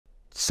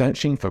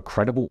Searching for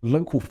credible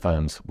local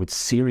firms with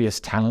serious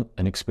talent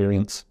and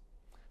experience?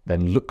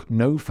 Then look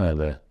no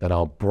further than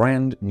our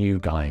brand new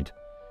guide,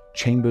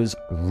 Chambers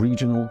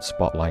Regional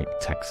Spotlight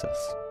Texas.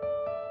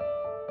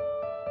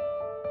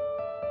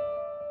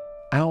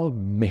 Our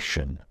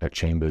mission at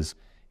Chambers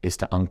is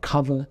to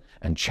uncover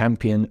and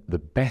champion the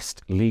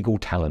best legal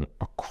talent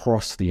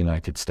across the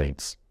United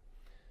States.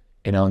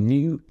 In our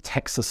new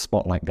Texas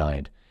Spotlight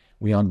Guide,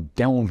 we are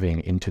delving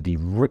into the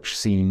rich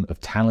seam of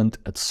talent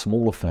at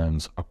smaller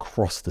firms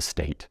across the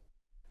state.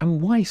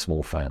 And why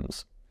small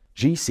firms?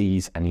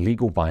 GCs and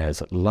legal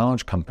buyers at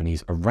large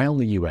companies around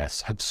the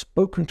US have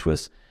spoken to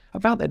us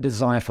about their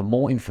desire for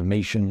more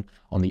information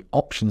on the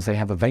options they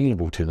have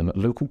available to them at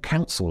local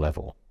counsel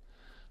level.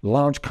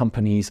 Large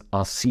companies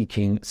are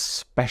seeking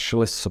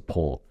specialist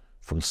support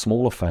from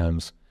smaller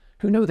firms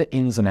who know the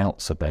ins and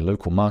outs of their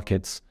local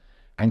markets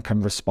and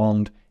can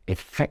respond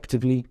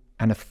effectively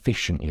and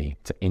efficiently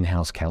to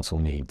in-house counsel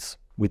needs.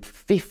 With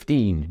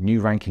 15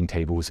 new ranking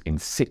tables in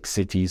 6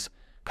 cities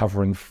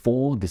covering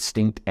 4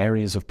 distinct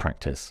areas of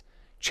practice,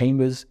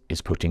 Chambers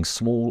is putting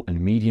small and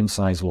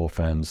medium-sized law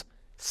firms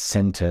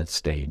center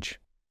stage.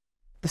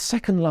 The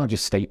second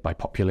largest state by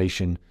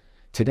population,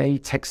 today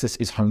Texas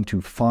is home to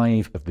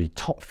 5 of the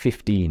top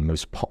 15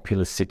 most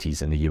populous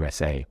cities in the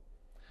USA.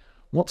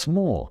 What's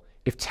more,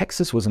 if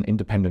Texas was an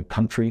independent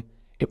country,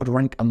 it would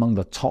rank among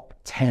the top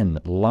 10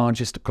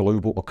 largest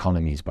global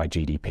economies by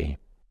GDP.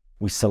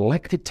 We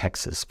selected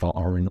Texas for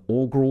our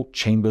inaugural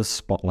Chambers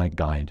Spotlight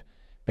Guide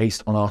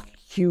based on our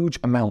huge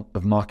amount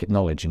of market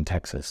knowledge in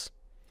Texas,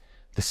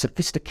 the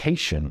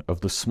sophistication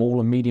of the small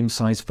and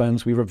medium-sized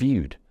firms we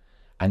reviewed,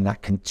 and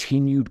that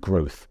continued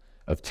growth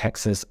of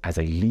Texas as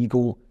a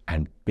legal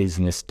and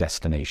business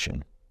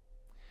destination.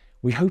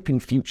 We hope in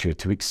future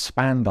to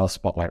expand our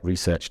Spotlight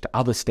research to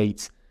other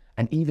states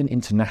and even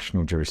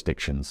international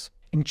jurisdictions.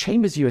 In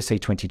Chambers USA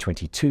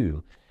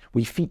 2022,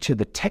 we feature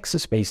the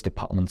Texas-based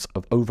departments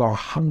of over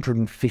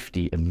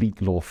 150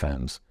 elite law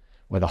firms,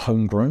 whether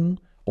homegrown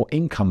or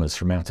incomers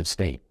from out of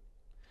state.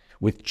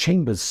 With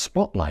Chambers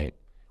Spotlight,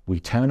 we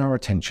turn our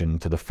attention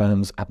to the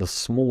firms at the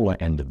smaller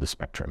end of the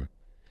spectrum,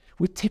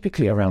 with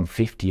typically around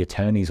 50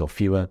 attorneys or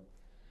fewer,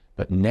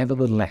 but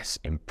nevertheless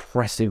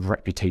impressive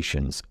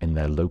reputations in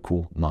their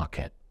local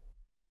market.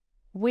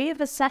 We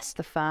have assessed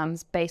the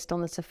firms based on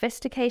the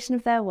sophistication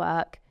of their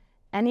work,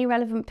 any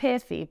relevant peer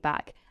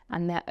feedback,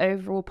 and their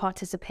overall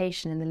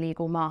participation in the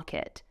legal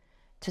market.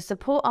 To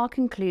support our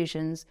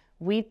conclusions,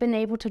 we've been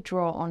able to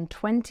draw on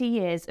 20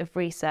 years of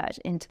research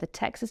into the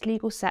Texas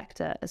legal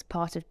sector as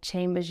part of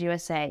Chambers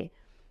USA.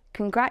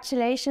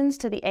 Congratulations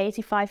to the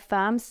 85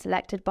 firms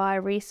selected by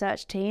our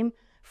research team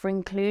for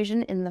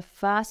inclusion in the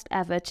first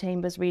ever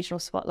Chambers Regional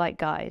Spotlight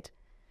Guide.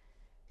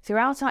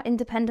 Throughout our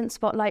independent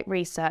Spotlight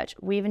research,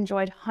 we've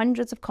enjoyed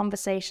hundreds of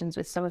conversations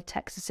with some of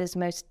Texas's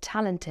most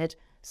talented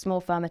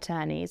small firm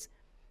attorneys.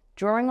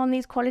 Drawing on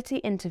these quality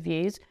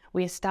interviews,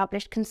 we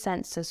established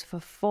consensus for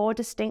 4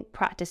 distinct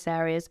practice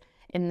areas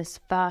in this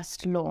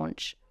first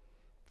launch.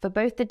 For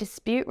both the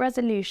dispute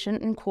resolution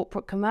and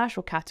corporate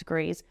commercial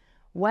categories,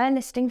 we're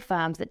listing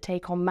firms that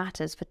take on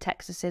matters for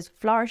Texas's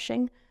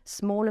flourishing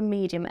small and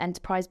medium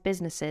enterprise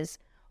businesses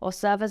or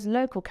serve as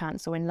local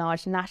counsel in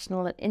large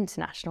national and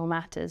international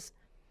matters.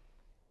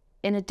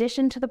 In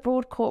addition to the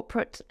broad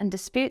corporate and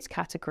disputes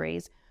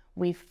categories,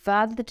 we've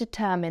further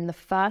determined the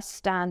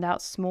first standout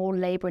small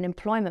labour and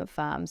employment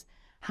firms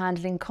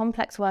handling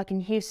complex work in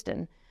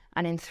Houston,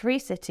 and in 3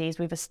 cities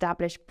we've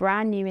established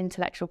brand new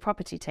intellectual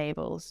property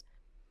tables.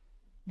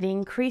 The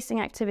increasing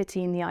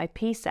activity in the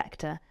IP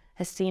sector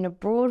has seen a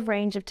broad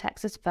range of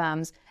Texas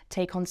firms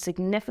take on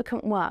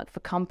significant work for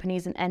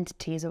companies and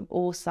entities of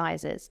all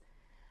sizes.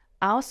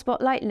 Our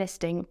Spotlight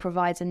listing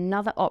provides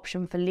another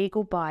option for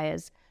legal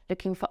buyers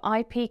looking for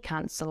IP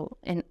counsel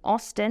in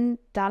Austin,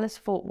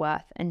 Dallas-Fort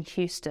Worth, and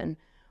Houston,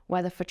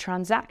 whether for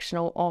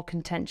transactional or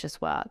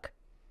contentious work.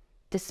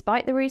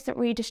 Despite the recent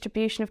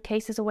redistribution of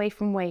cases away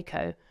from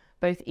Waco,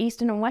 both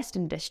Eastern and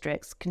Western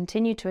districts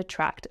continue to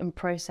attract and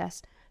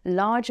process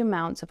large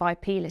amounts of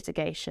IP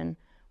litigation,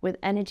 with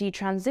energy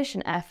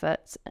transition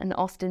efforts and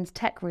Austin's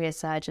tech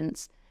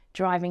resurgence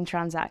driving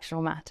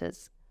transactional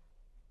matters.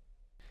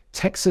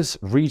 Texas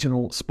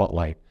Regional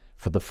Spotlight,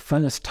 for the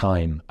first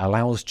time,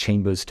 allows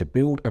Chambers to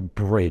build a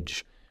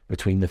bridge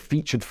between the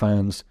featured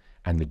firms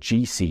and the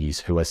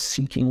GCs who are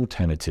seeking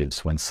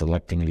alternatives when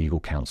selecting legal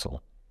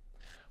counsel.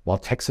 While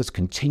Texas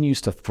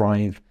continues to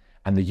thrive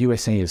and the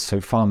USA has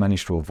so far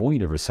managed to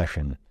avoid a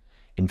recession,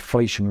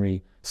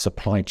 inflationary,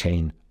 supply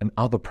chain, and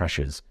other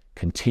pressures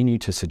continue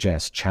to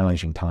suggest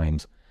challenging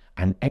times,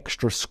 and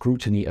extra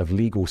scrutiny of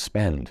legal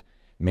spend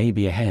may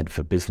be ahead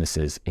for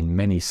businesses in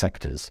many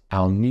sectors.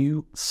 Our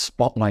new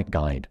Spotlight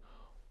Guide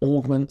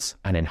augments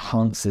and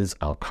enhances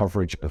our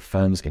coverage of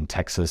firms in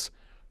Texas,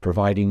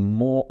 providing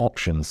more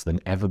options than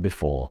ever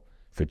before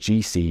for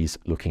GCs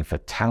looking for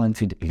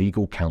talented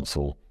legal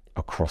counsel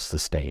across the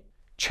state.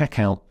 Check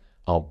out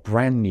our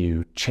brand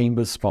new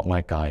Chambers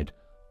Spotlight Guide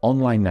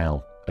online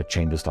now at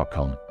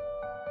chambers.com.